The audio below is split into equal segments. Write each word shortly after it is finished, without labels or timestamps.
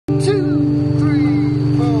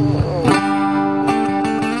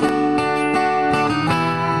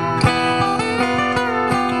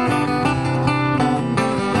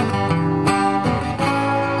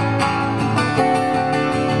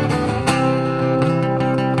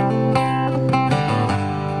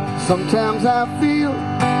Sometimes I feel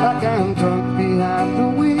like I'm drunk behind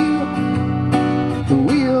the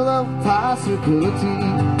wheel of possibility,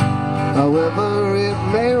 however it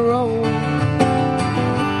may roll.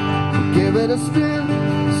 Give it a spin,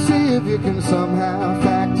 see if you can somehow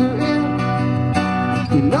factor in.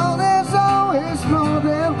 You know there's always more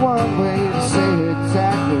than one way to say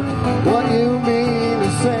exactly what you mean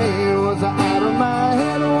to say. Was I out of my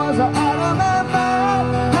head or was I out of my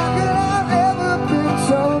mind? How could I ever been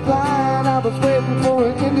so blind? I was waiting for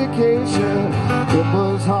an indication, it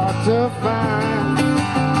was hard to find.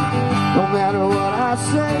 No matter what I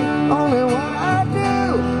say, only what I do.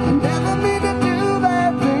 I never mean to do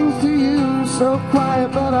bad things to you. So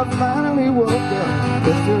quiet, but I finally woke up.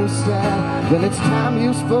 If you're sad, then it's time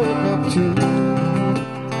you spoke up too.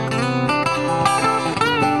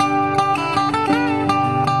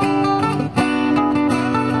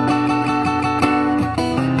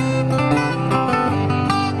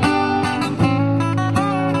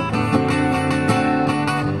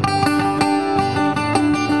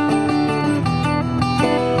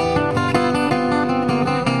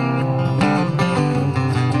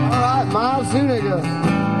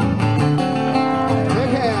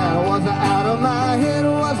 Was I out of my head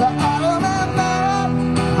or was I out of my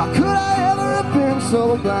mind? How could I ever have been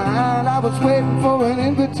so blind? I was waiting for an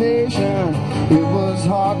invitation, it was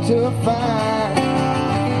hard to find.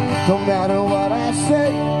 No matter what I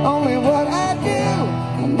say, only what I do.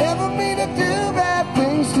 I never mean to do bad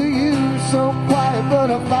things to you. So quiet, but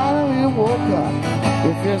I finally woke up.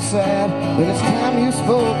 If you're sad, then it's time you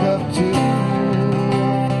spoke up too.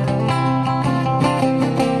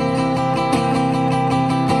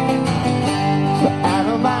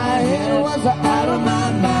 Was I out of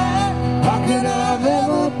my mind? How could I have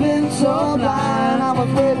ever been so blind? I was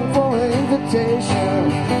waiting for an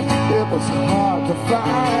invitation, it was hard to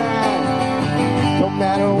find. No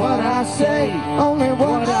matter what I say, only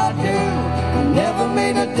what I do. I never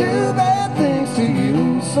mean to do bad things to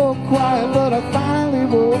you. So quiet, but I finally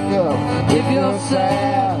woke up. If you're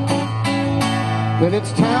sad, then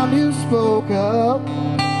it's time you spoke up.